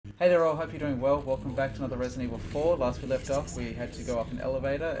Hey there all, hope you're doing well. Welcome back to another Resident Evil 4. Last we left off, we had to go up an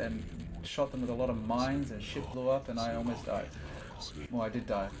elevator and shot them with a lot of mines and shit blew up and I almost died. Well, I did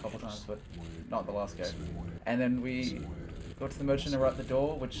die a couple times, but not the last go. And then we got to the merchant right at the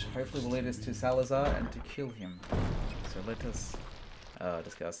door, which hopefully will lead us to Salazar and to kill him. So let us...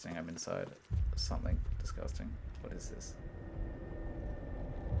 disgusting, I'm inside something disgusting. What is this?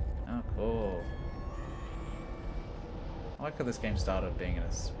 Oh, cool. I like how this game started being in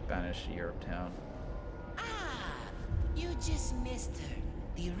a Spanish Europe town. Ah, you just missed her.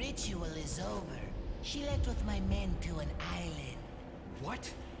 The ritual is over. She left with my men to an island.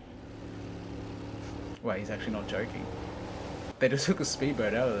 What? Wait, he's actually not joking. They just took a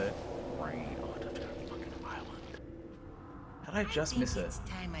speedboat out of there. Rain, oh, I don't know, fucking island. How did I just miss it? It's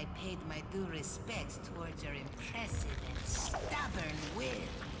time I paid my due respects towards your impressive and stubborn will.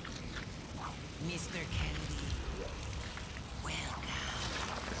 Mr. Kennedy. Welcome.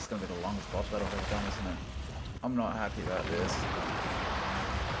 This is gonna be the longest boss battle I've ever done, isn't it? I'm not happy about this.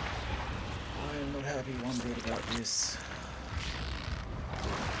 I am not happy one bit about this.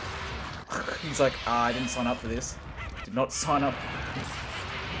 He's like, I didn't sign up for this. Did not sign up for this.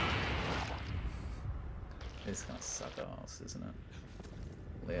 This is gonna suck ass, isn't it?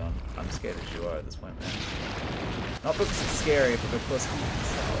 Leon, I'm scared as you are at this point, man. Not because it's scary, but because I'm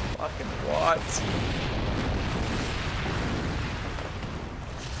so fucking what?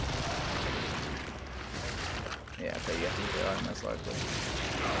 Yeah, okay, you have to get out most likely.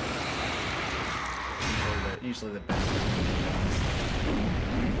 Usually the best.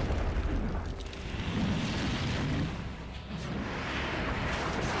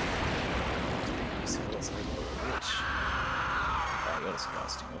 Oh, you're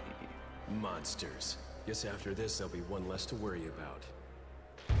disgusting. Look at you. Monsters. Guess after this, there'll be one less to worry about.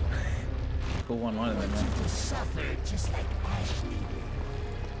 Cool one line then, man. To suffer just like Ashley.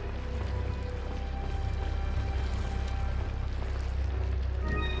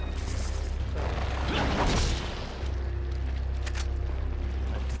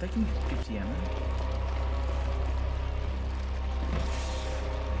 Did they give me 50 ammo?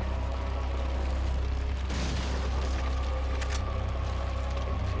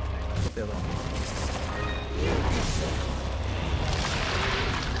 The other one.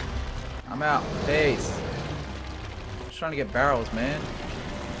 I'm out. Peace. Just trying to get barrels, man.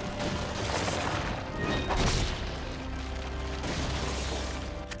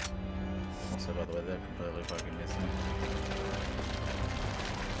 Also, by the way, they're completely fucking missing.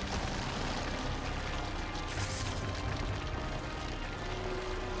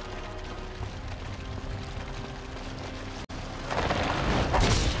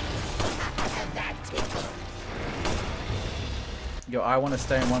 Yo, I want to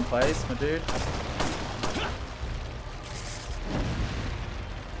stay in one place, my dude.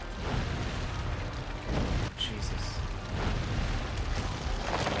 Jesus.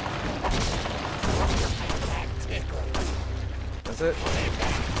 Does it?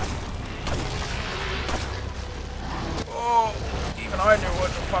 Oh, even I knew what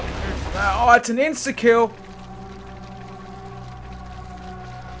to fucking do from that. Oh, it's an insta-kill.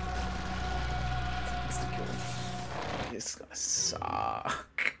 This is gonna suck.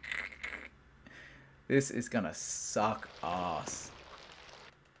 This is gonna suck ass.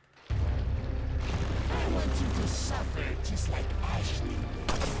 I want you to suffer just like Ashley.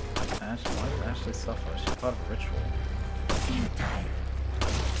 Ashley, why did Ashley suffer? She's part of a ritual. Futile.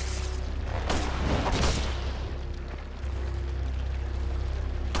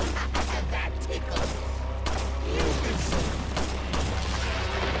 That tickle.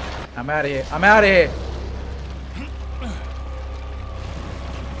 I'm out of here. I'm out of here.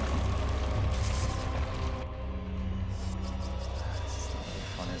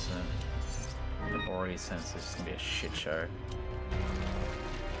 I've already sensed this is gonna be a shit show.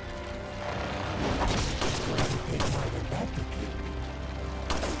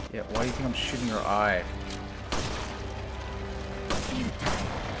 Yeah, why do you think I'm shooting your eye?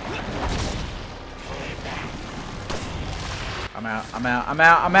 I'm out, I'm out, I'm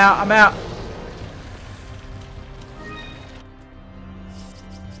out, I'm out, I'm out!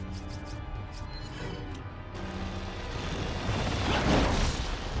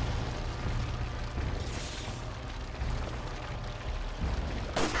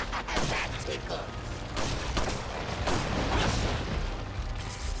 I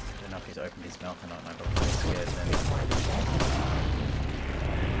don't know if he's opened his mouth or not, and I got really scared then.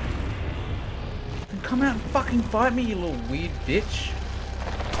 Then come out and fucking fight me, you little weird bitch.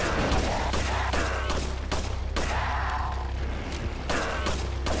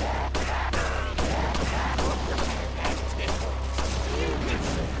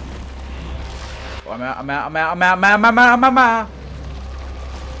 I'm out, I'm out, I'm out, I'm out, I'm out, I'm out, I'm out.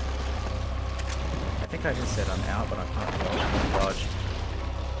 I think I just said I'm out, but I can't dodge.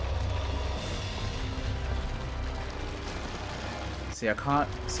 See, I can't.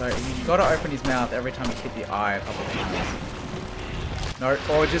 So you gotta open his mouth every time you hit the eye a couple of times. No,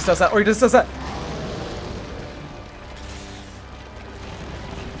 or it just does that, or he just does that.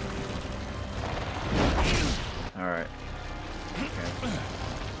 Alright. Okay.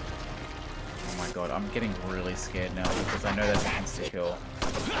 Oh my god, I'm getting really scared now because I know that's an insta-kill.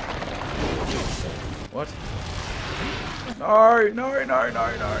 What? No, no, no, no,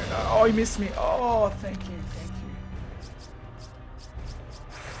 no, no. Oh, he missed me. Oh, thank you, thank you.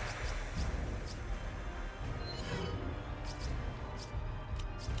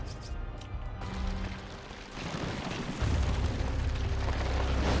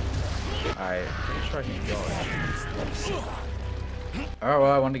 I'm pretty sure I can dodge. Oh,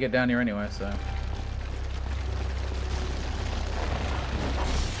 well, I wanted to get down here anyway, so.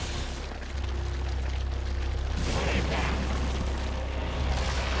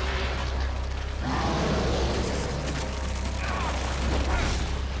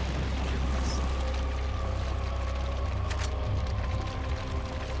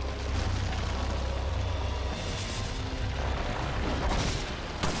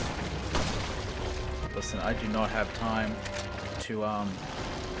 Listen, I do not have time to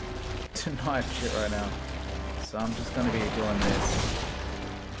knife shit right now. So I'm just gonna be doing this.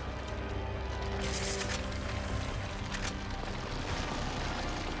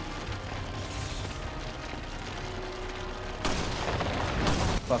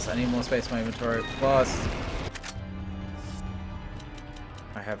 Plus, I need more space in my inventory. Plus,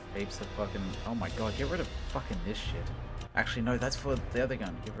 I have heaps of fucking. Oh my god, get rid of fucking this shit. Actually, no, that's for the other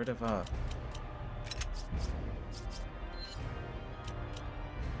gun. Get rid of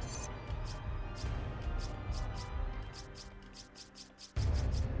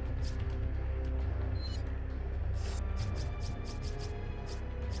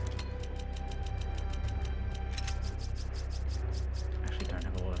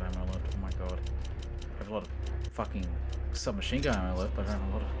fucking submachine gun ammo left, but I don't have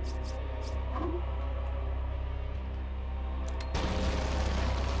a lot of.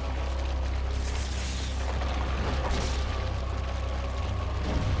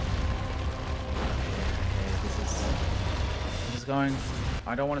 This is going.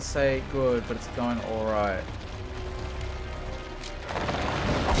 I don't want to say good, but it's going all right.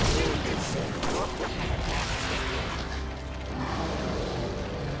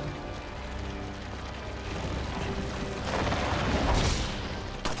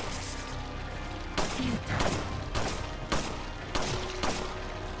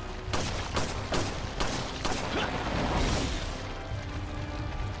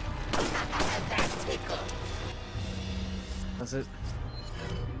 Does it?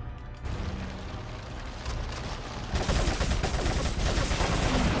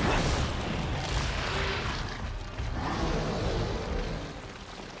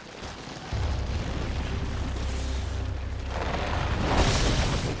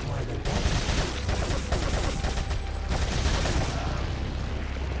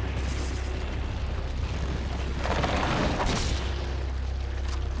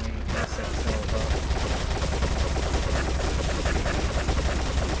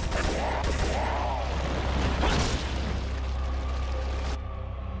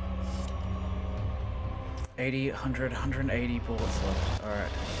 $80, 100, 180 bullets left. Alright.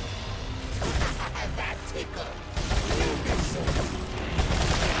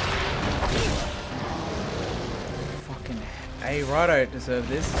 Fucking A, right, I deserve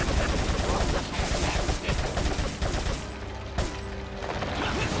this.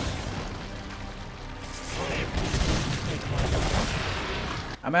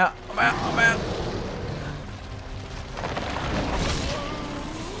 I'm out, I'm out, I'm out.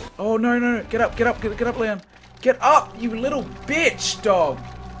 Oh, no, no, no. Get up, get up, get up, Liam. Get up, you little bitch, dog.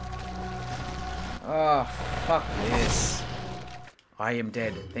 Ah, fuck this. I am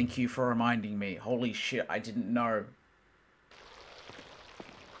dead. Thank you for reminding me. Holy shit, I didn't know.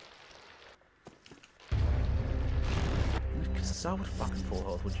 Start with fucking full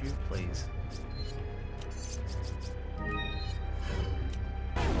health, would you, please?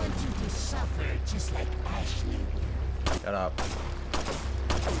 I want you to suffer just like Ashley. Shut up.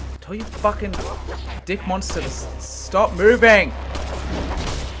 Tell you fucking dick monster to stop moving.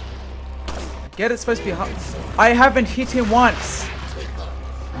 Get it, supposed to be hard. I haven't hit him once.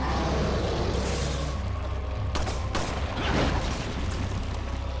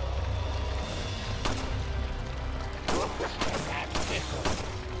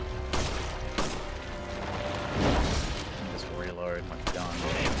 reload my gun.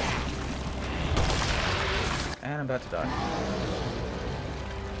 And I'm about to die.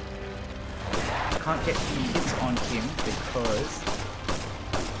 I can't get hits on him because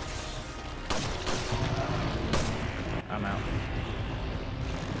I'm out.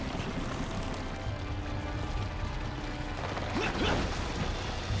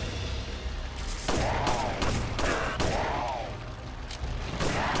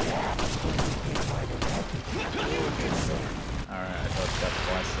 Alright, I dodged that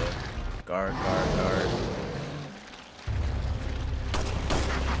twice there. Guard, guard, guard.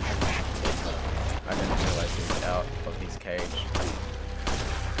 I didn't realize he was out of his cage.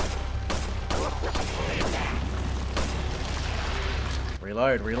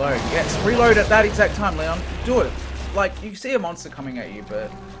 Reload, reload. Yes, reload at that exact time, Leon. Do it. Like, you see a monster coming at you, but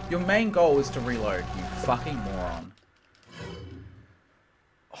your main goal is to reload, you fucking moron.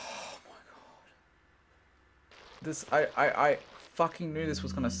 Oh my god. This, I fucking knew this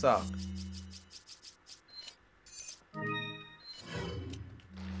was gonna suck.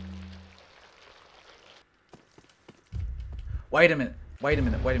 Wait a minute. Wait a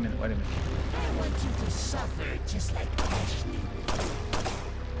minute. Wait a minute. Wait a minute. I want you to suffer just like Ashley.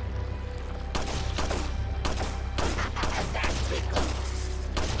 That tickles.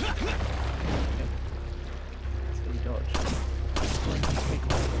 So you dodge. It's going to take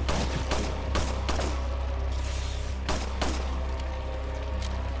my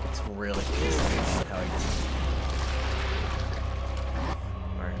It's really pissing how he gets.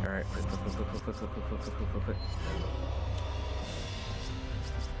 Alright. Quick.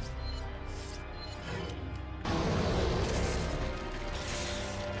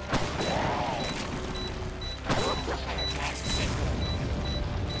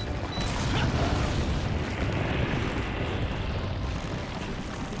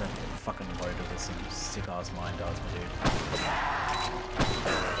 Fucking loaded with some sick ass mind darts, my dude.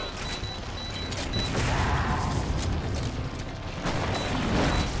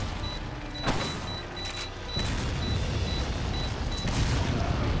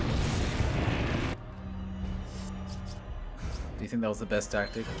 Do you think that was the best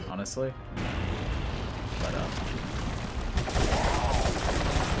tactic, honestly? But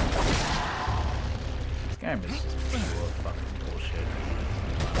this game is just pure fucking bullshit.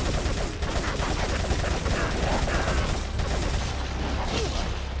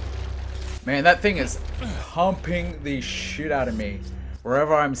 Man, that thing is pumping the shit out of me.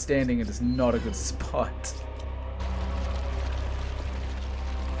 Wherever I'm standing, it is not a good spot.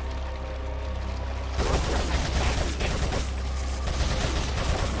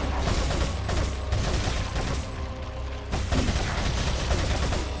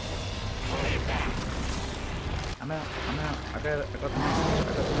 I'm out. I got the message.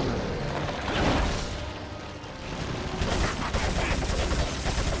 I got the message.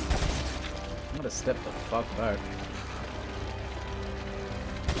 I'm gonna step the fuck back.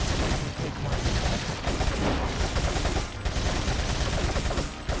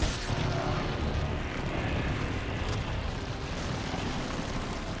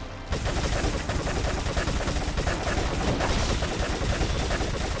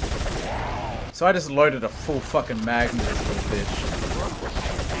 So I just loaded a full fucking mag into this little bitch.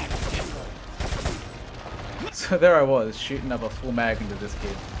 So there I was, shooting up a full mag into this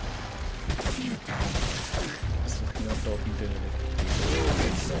kid. Just looking up talking to it.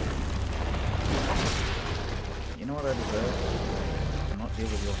 You know what I deserve? I'm not deal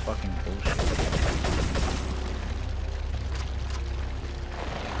with your fucking bullshit.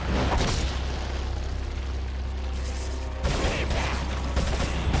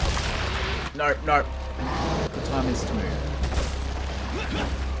 Nope. The time is to move.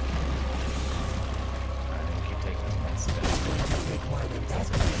 Alright, keep taking this one step.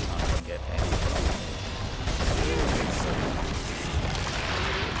 Get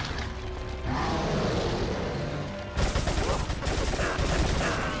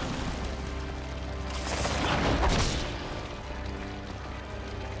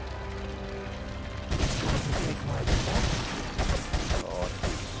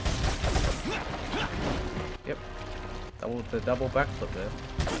Yep. The double backflip there.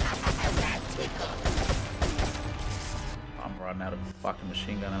 I'm running out of fucking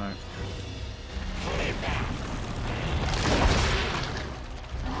machine gun ammo.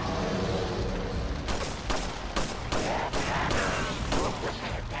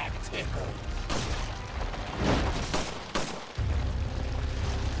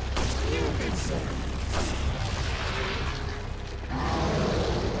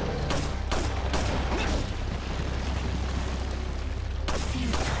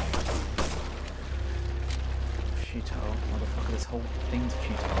 futile. Motherfucker, this whole thing's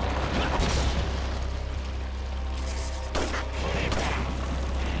futile.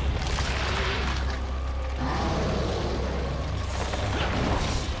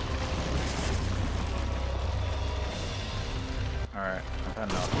 Alright, I've had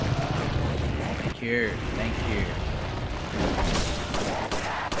enough. Thank you. Thank you.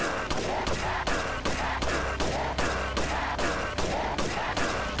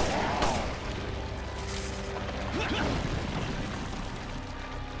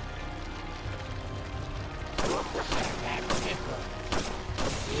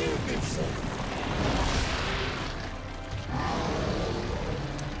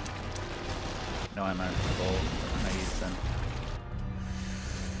 No ammo for all. No use then.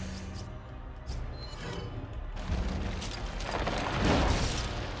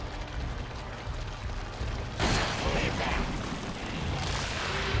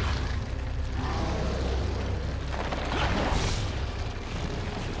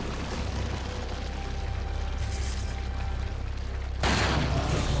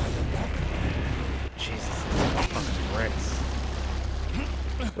 Jesus, this fucking wrecks.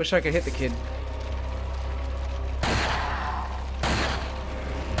 Wish I could hit the kid.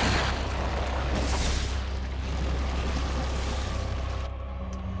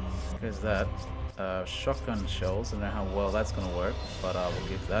 There's that. Shotgun shells. I don't know how well that's gonna work, but we'll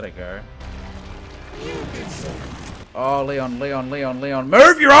give that a go. Oh, Leon, Leon, Leon, Leon.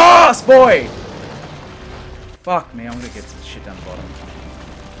 Move your ass, boy! Fuck me, I'm gonna get some shit down the bottom.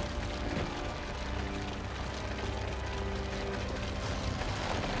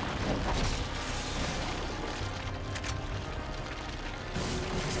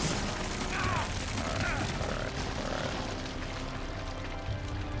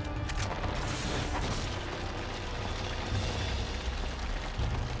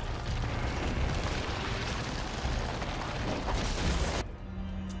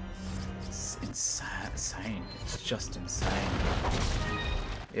 Insane. It's just insane.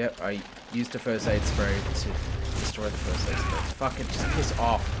 Yep, I used a first aid spray to destroy the first aid spray. Fuck it, just piss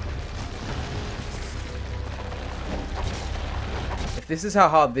off. If this is how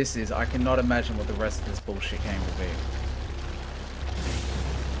hard this is, I cannot imagine what the rest of this bullshit game will be.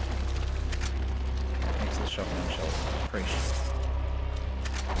 Thanks to the shotgun shells. Appreciate it.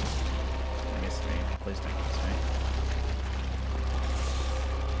 Miss me. Please don't miss me.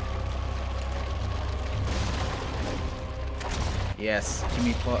 Yes, give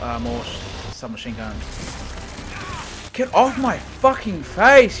me more submachine gun. Get off my fucking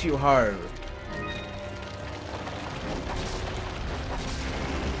face, you hoe!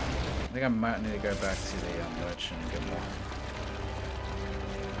 I think I might need to go back to the merchant and get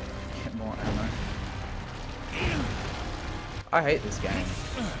more ammo. I hate this game. I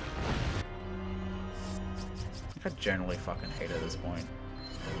think I generally fucking hate it at this point.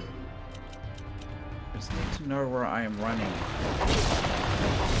 I just need to know where I am running.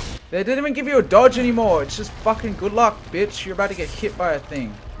 They didn't even give you a dodge anymore. It's just fucking good luck, bitch. You're about to get hit by a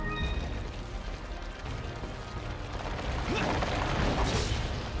thing. Thank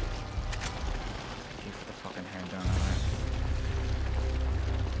you for the fucking handgun, alright.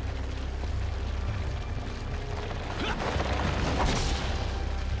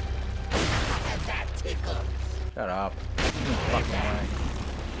 Shut up. No fucking way.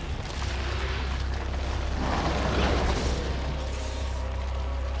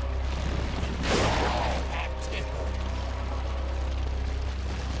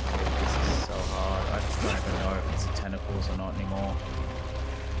 Or not anymore.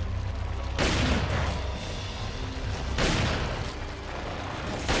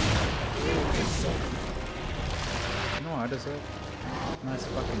 You know what I deserve? Nice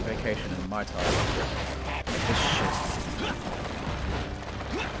fucking vacation in my time. This shit.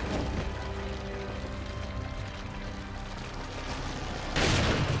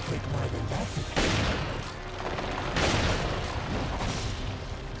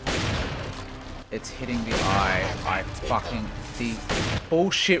 It's hitting the eye. The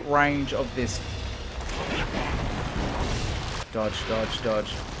bullshit range of this. Dodge, dodge,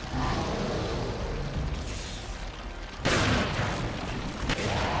 dodge.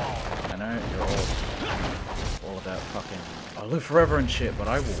 I know you're all about fucking. I'll live forever and shit, but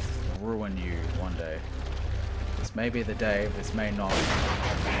I will ruin you one day. This may be the day, this may not.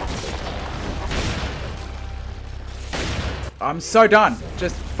 I'm so done.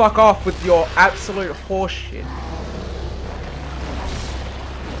 Just fuck off with your absolute horseshit.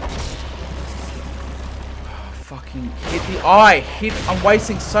 Oh, fucking hit the eye. I'm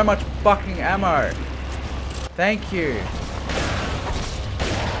wasting so much fucking ammo. Thank you.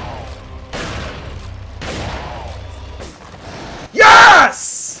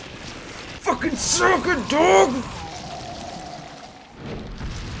 suck it, dog!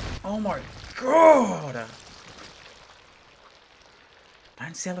 Oh my god!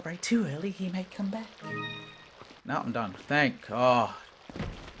 Don't celebrate too early, he may come back. No, I'm done. Thank God.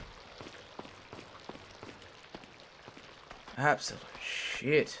 Absolute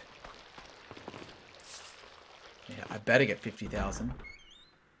shit. Yeah, I better get 50,000.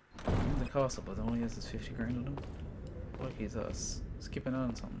 The castle, but all he has is 50 grand on him. Like he's skipping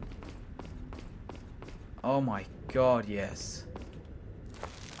on something. Oh my god, yes.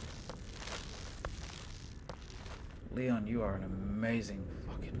 Leon, you are an amazing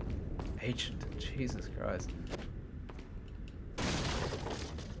fucking agent. Jesus Christ.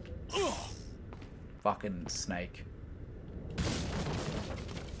 Fucking snake.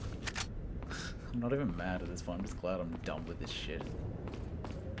 I'm not even mad at this point. I'm just glad I'm done with this shit.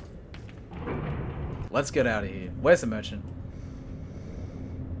 Let's get out of here. Where's the merchant?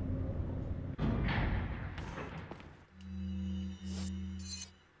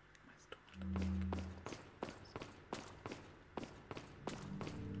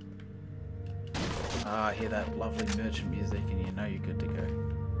 Ah, I hear that lovely merchant music and you know you're good to go.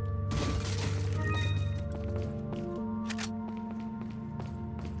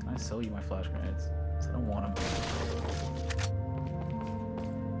 Can I sell you my flash grenades? 'Cause I don't want them.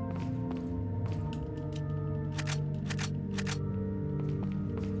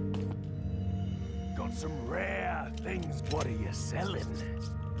 Got some rare things. What are you selling?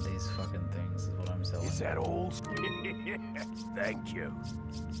 These fucking things is what I'm selling. Is that all? Thank you.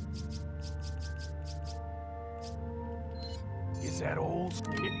 Is that all?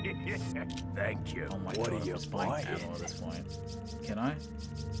 Thank you. Oh my What god, are I'm you just buying buying? ammo at this point. Can I?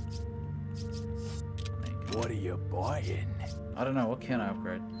 What are you buying? I don't know, what can I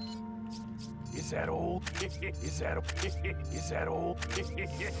upgrade? Is that all? Is that all?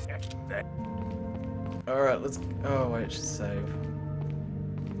 Alright, let's... Oh wait, it should save.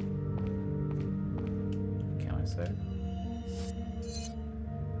 Can I save?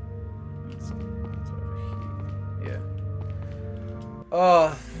 It's over here. Yeah.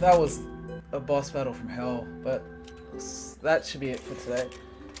 Oh, that was a boss battle from hell, but that should be it for today.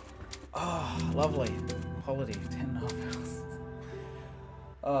 Oh, lovely. Quality, 10.5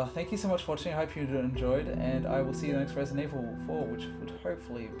 hours. Thank you so much for watching. I hope you enjoyed, and I will see you in the next Resident Evil 4, which would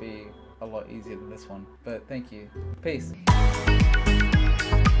hopefully be a lot easier than this one. But thank you. Peace.